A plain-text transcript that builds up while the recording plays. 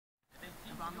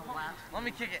Let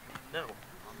me kick it. No.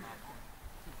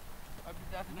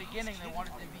 At the beginning, they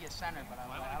wanted to be a center, but I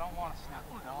was like, I don't want to snap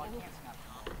the ball. I can't snap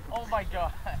the ball. Oh my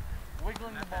god.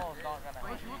 Wiggling the ball is not going to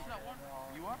happen.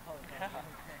 You are? Yeah.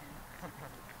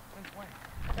 Since when?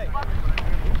 Hey.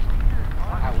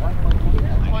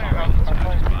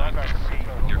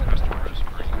 Your customers.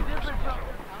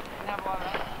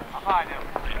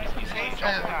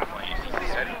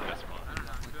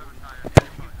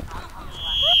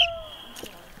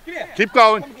 Keep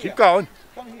going, keep going.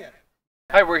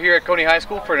 Hi, we're here at Cony High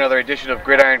School for another edition of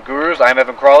Gridiron Gurus. I'm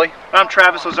Evan Crawley. I'm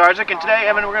Travis Lazarczyk, and today,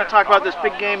 Evan, we're going to talk about this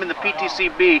big game in the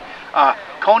PTCB.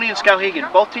 Cony and Skowhegan.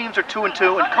 Both teams are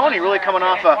 2-2, and Cony really coming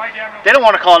off they don't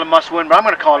want to call it a must-win, but I'm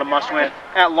going to call it a must-win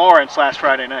at Lawrence last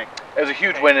Friday night. It was a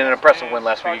huge win and an impressive win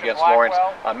last week against Lawrence.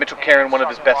 Mitchell Karen, one of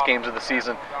his best games of the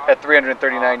season, had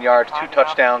 339 yards, 2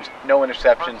 touchdowns, no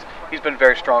interceptions. He's been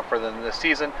very strong for them this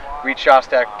season. Reed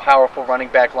Shostak, powerful running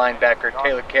back, linebacker,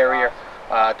 Taylor Carrier,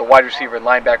 at the wide receiver and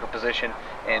linebacker position,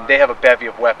 and they have a bevy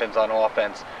of weapons on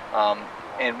offense.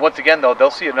 And once again, though, they'll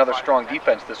see another strong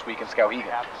defense this week in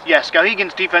Skowhegan. Yeah,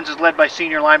 Skowhegan's defense is led by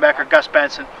senior linebacker Gus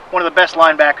Benson, one of the best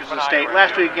linebackers in the state.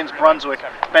 Last week against Brunswick,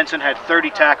 Benson had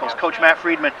 30 tackles. Coach Matt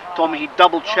Friedman told me he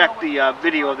double-checked the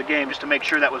video of the game just to make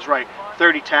sure that was right.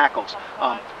 30 tackles.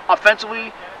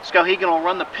 Offensively, Skowhegan will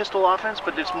run the pistol offense,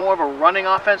 but it's more of a running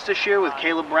offense this year with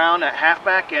Caleb Brown at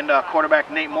halfback, and quarterback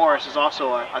Nate Morris is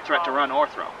also a threat to run or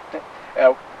throw.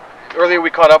 Earlier we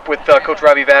caught up with Coach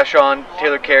Robbie Vachon,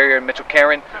 Taylor Carrier, and Mitchell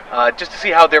Karen, just to see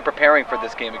how they're preparing for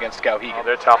this game against Skowhegan.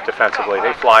 They're tough defensively.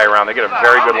 They fly around. They get a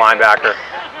very good linebacker.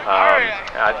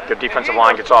 Their defensive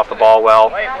line gets off the ball well.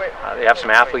 They have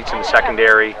some athletes in the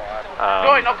secondary.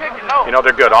 You know,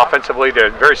 they're good. Offensively,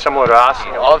 they're very similar to us.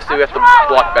 Obviously, we have to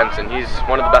block Benson. He's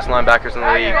one of the best linebackers in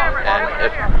the league, and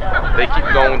if they keep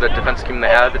going with the defensive scheme they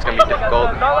have, it's going to be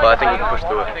difficult, but I think we can push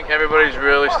through it. I think everybody's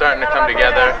really starting to come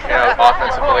together, you know,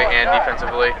 offensively and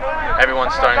defensively.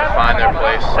 Everyone's starting to find their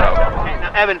place. So.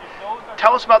 Now, Evan,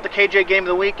 tell us about the KJ game of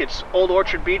the week. It's Old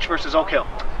Orchard Beach versus Oak Hill.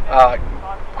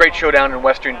 Great showdown in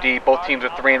Western D. Both teams are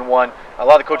 3-1. A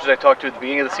lot of the coaches I talked to at the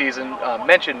beginning of the season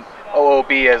mentioned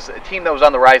OOB as a team that was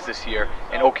on the rise this year,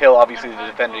 and Oak Hill, obviously, the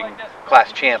defending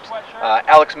class champs.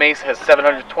 Alex Mace has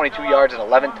 722 yards and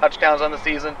 11 touchdowns on the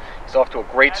season. He's off to a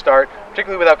great start,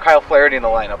 particularly without Kyle Flaherty in the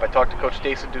lineup. I talked to Coach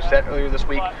Jason Doucette earlier this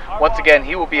week. Once again,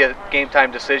 he will be a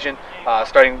game-time decision,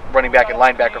 starting running back and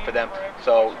linebacker for them.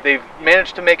 So they've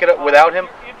managed to make it without him,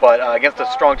 but against a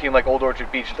strong team like Old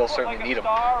Orchard Beach, they'll certainly need him.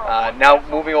 Now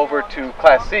moving over to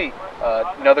Class C,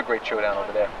 another great showdown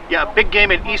over there. Yeah, big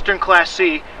game in Eastern Class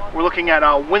C. We're looking at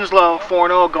Winslow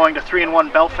 4-0 going to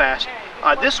 3-1 Belfast.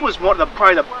 This was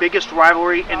probably the biggest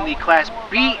rivalry in the Class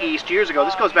B East years ago.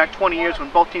 This goes back 20 years when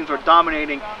both teams were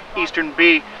dominating Eastern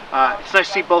B. It's nice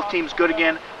to see both teams good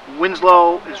again.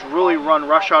 Winslow has really run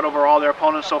roughshod over all their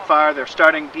opponents so far. Their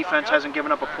starting defense hasn't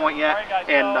given up a point yet,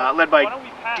 and led by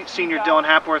senior Dylan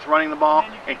Hapworth running the ball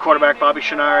and quarterback Bobby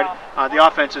Chenard. The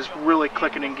offense is really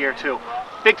clicking in gear too.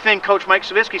 Big thing Coach Mike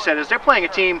Savitsky said is they're playing a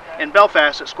team in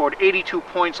Belfast that scored 82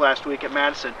 points last week at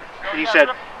Madison. And he said,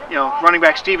 you know, running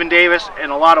back Stephen Davis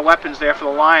and a lot of weapons there for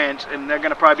the Lions, and they're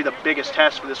going to probably be the biggest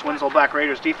test for this Winslow Black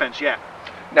Raiders defense yet.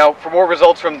 Now, for more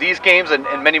results from these games and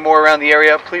many more around the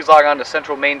area, please log on to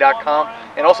centralmaine.com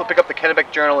and also pick up the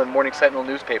Kennebec Journal and Morning Sentinel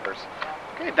newspapers.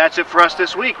 Okay, that's it for us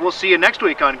this week. We'll see you next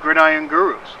week on Gridiron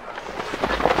Gurus.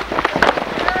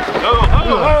 Ho,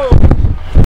 ho, ho.